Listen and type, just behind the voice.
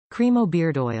Cremo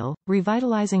Beard Oil,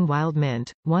 Revitalizing Wild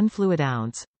Mint, 1 fluid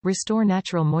ounce, restore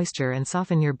natural moisture and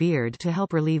soften your beard to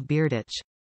help relieve beard itch.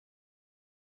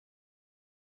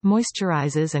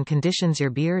 Moisturizes and conditions your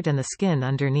beard and the skin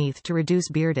underneath to reduce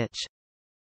beard itch.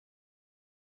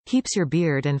 Keeps your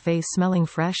beard and face smelling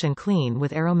fresh and clean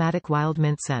with aromatic wild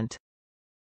mint scent.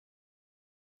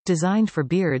 Designed for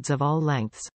beards of all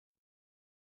lengths.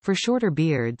 For shorter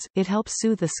beards, it helps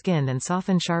soothe the skin and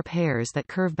soften sharp hairs that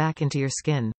curve back into your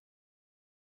skin.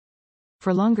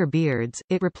 For longer beards,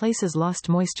 it replaces lost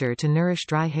moisture to nourish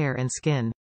dry hair and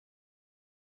skin.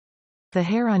 The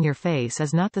hair on your face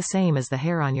is not the same as the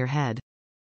hair on your head.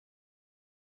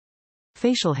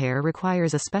 Facial hair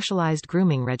requires a specialized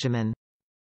grooming regimen.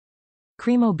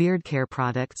 Cremo Beard Care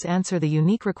Products answer the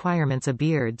unique requirements of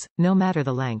beards, no matter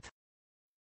the length.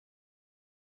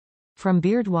 From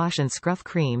beard wash and scruff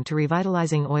cream to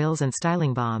revitalizing oils and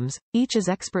styling balms, each is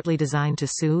expertly designed to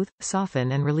soothe,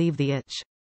 soften and relieve the itch.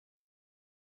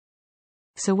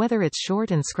 So whether it's short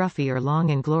and scruffy or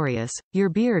long and glorious, your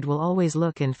beard will always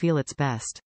look and feel its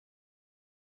best.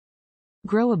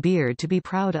 Grow a beard to be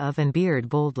proud of and beard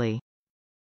boldly.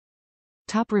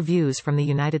 Top reviews from the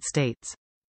United States.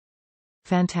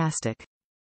 Fantastic.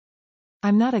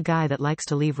 I'm not a guy that likes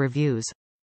to leave reviews.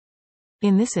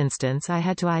 In this instance I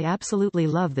absolutely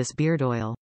love this beard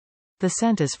oil. The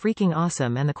scent is freaking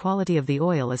awesome and the quality of the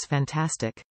oil is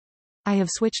fantastic. I have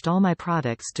switched all my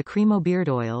products to Cremo beard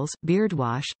oils, beard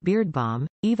wash, beard balm,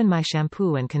 even my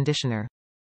shampoo and conditioner.